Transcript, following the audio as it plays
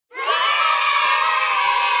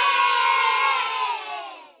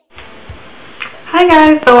Hi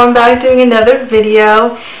guys, so I'm back doing another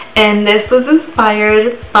video, and this was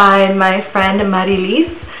inspired by my friend Marilise.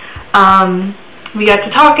 We got to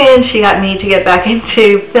talking, she got me to get back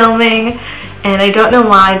into filming, and I don't know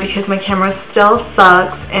why, because my camera still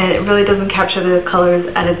sucks and it really doesn't capture the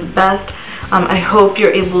colors at its best. I hope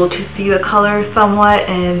you're able to see the color somewhat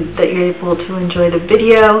and that you're able to enjoy the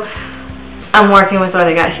video. I'm working with what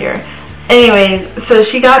I got here. Anyways, so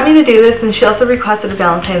she got me to do this, and she also requested a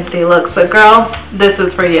Valentine's Day look, but girl, this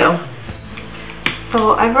is for you.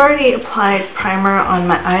 So I've already applied primer on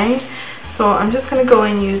my eye, so I'm just going to go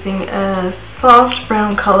in using a soft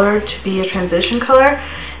brown color to be a transition color,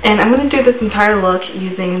 and I'm going to do this entire look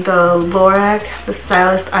using the Lorac, the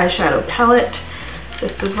Stylist eyeshadow palette.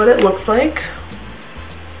 This is what it looks like.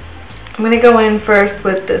 I'm going to go in first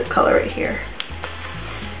with this color right here,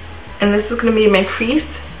 and this is going to be my crease.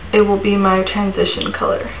 It will be my transition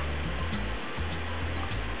color.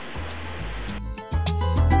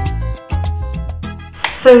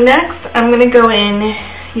 So next, I'm going to go in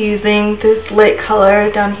using this light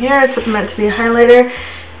color down here. It's meant to be a highlighter,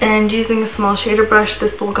 and using a small shader brush,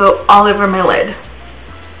 this will go all over my lid.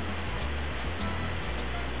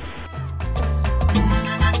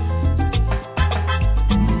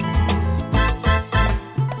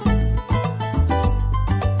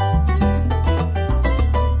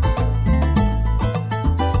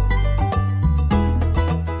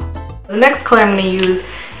 The next color I'm going to use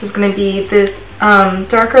is going to be this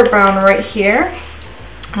darker brown right here.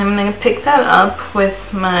 I'm going to pick that up with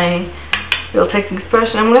my Real Techniques brush,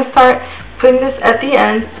 and I'm going to start putting this at the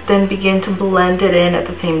end, then begin to blend it in at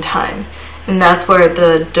the same time. And that's where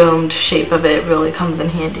the domed shape of it really comes in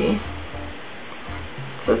handy.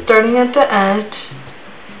 So starting at the edge,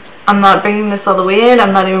 I'm not bringing this all the way in,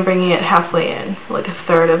 I'm not even bringing it halfway in. Like a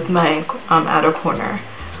third of my outer corner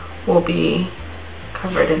will be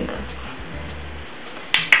covered in this.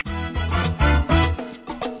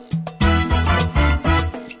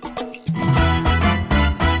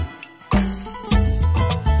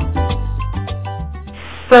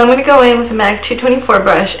 So I'm going to go in with a MAC 224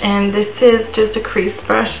 brush, and this is just a crease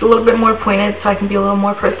brush, a little bit more pointed so I can be a little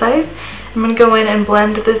more precise. I'm going to go in and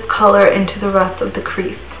blend this color into the rest of the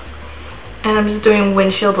crease. And I'm just doing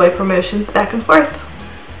windshield wiper motions back and forth.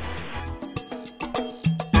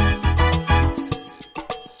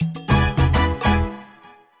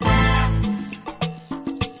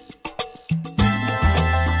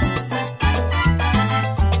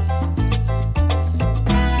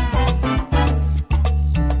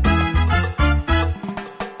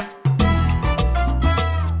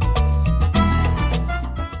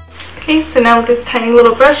 Okay, so now with this tiny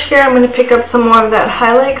little brush here, I'm going to pick up some more of that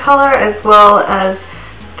highlight color as well as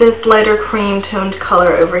this lighter cream toned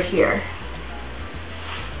color over here.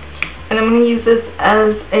 And I'm going to use this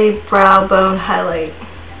as a brow bone highlight.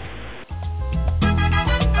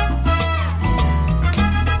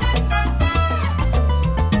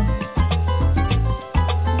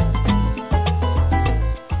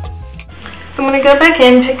 So I'm going to go back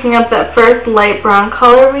in, picking up that first light brown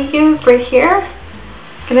color we used right here.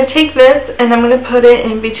 I'm going to take this and I'm going to put it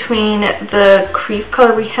in between the crease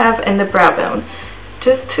color we have and the brow bone,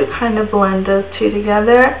 just to kind of blend those two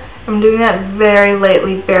together. I'm doing that very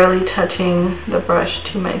lightly, barely touching the brush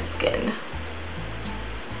to my skin.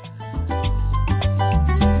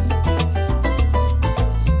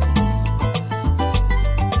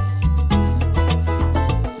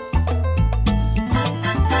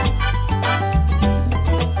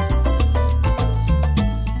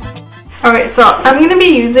 Alright, so I'm going to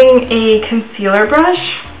be using a concealer brush.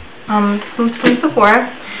 This one's from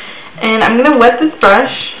Sephora. And I'm going to wet this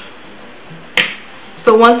brush.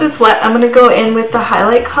 So once it's wet, I'm going to go in with the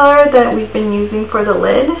highlight color that we've been using for the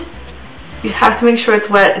lid. You have to make sure it's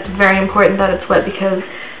wet. It's very important that it's wet, because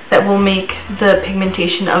that will make the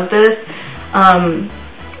pigmentation of this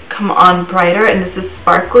come on brighter, and this is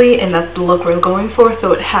sparkly, and that's the look we're going for,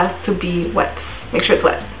 so it has to be wet. Make sure it's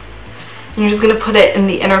wet. And you're just going to put it in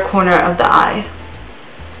the inner corner of the eye.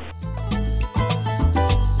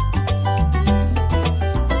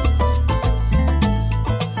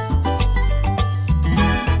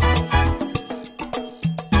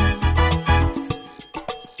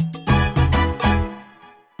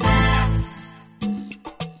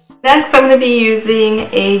 Next, I'm going to be using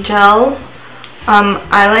a gel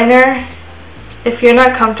eyeliner. If you're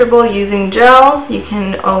not comfortable using gel, you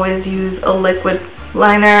can always use a liquid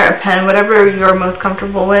liner, a pen, whatever you're most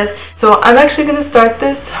comfortable with. So I'm actually going to start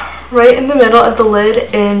this right in the middle of the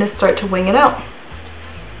lid and start to wing it out.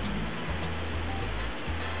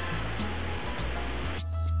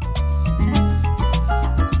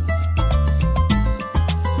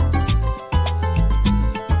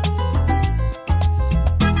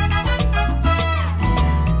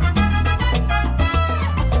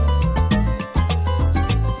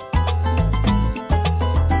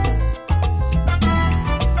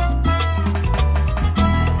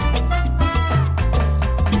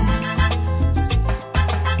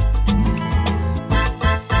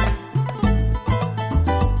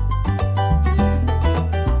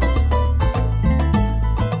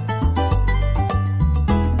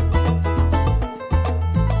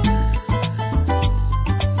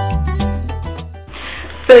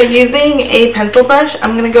 using a pencil brush,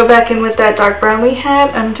 I'm going to go back in with that dark brown we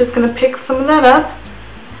had. I'm just going to pick some of that up,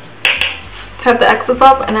 have the excess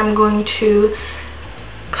off, and I'm going to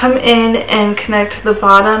come in and connect to the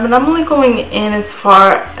bottom. And I'm only going in as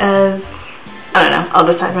far as, I don't know,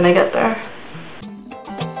 I'll decide when I get there.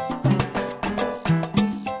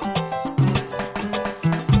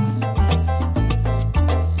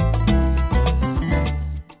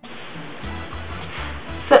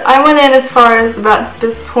 So I went in as far as about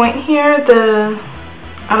this point here.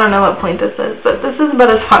 I don't know what point this is, but this is about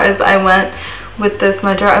as far as I went with this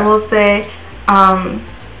smudger. I will say,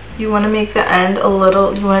 you want to make the end a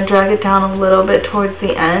little, you want to drag it down a little bit towards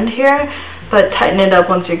the end here, but tighten it up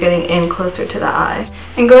once you're getting in closer to the eye.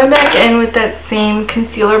 And going back in with that same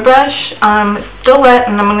concealer brush, it's still wet,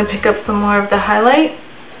 and I'm going to pick up some more of the highlight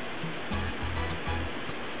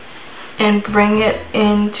and bring it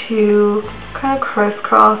into kind of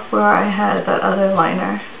crisscross where I had that other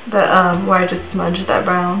liner, that where I just smudged that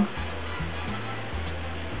brown.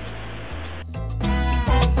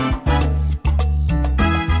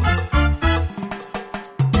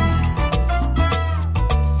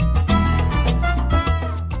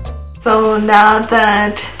 So now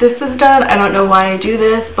that this is done, I don't know why I do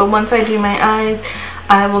this, but once I do my eyes,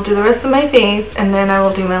 I will do the rest of my face, and then I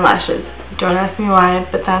will do my lashes. Don't ask me why,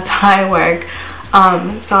 but that's how I work.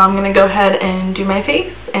 So I'm going to go ahead and do my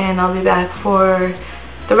face, and I'll be back for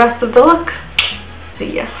the rest of the look.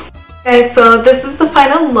 See ya. Okay, so this is the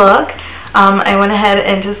final look. I went ahead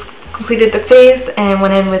and just completed the face and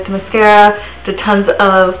went in with mascara. Did tons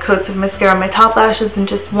of coats of mascara on my top lashes and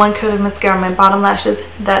just one coat of mascara on my bottom lashes.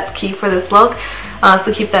 That's key for this look,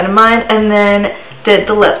 so keep that in mind. And then did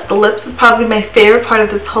the lips. The lips is probably my favorite part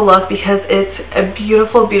of this whole look because it's a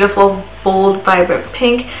beautiful, beautiful, bold, vibrant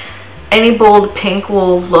pink. Any bold pink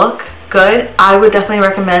will look good. I would definitely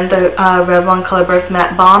recommend the Revlon Colorburst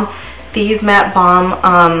Matte Balm. These Matte Balm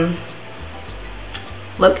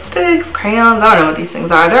lipsticks, crayons, I don't know what these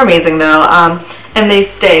things are. They're amazing though. And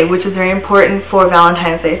they stay, which is very important for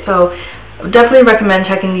Valentine's Day. So definitely recommend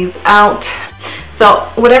checking these out.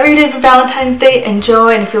 So whatever you did for Valentine's Day, enjoy,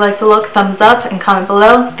 and if you like the look, thumbs up and comment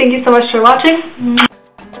below. Thank you so much for watching.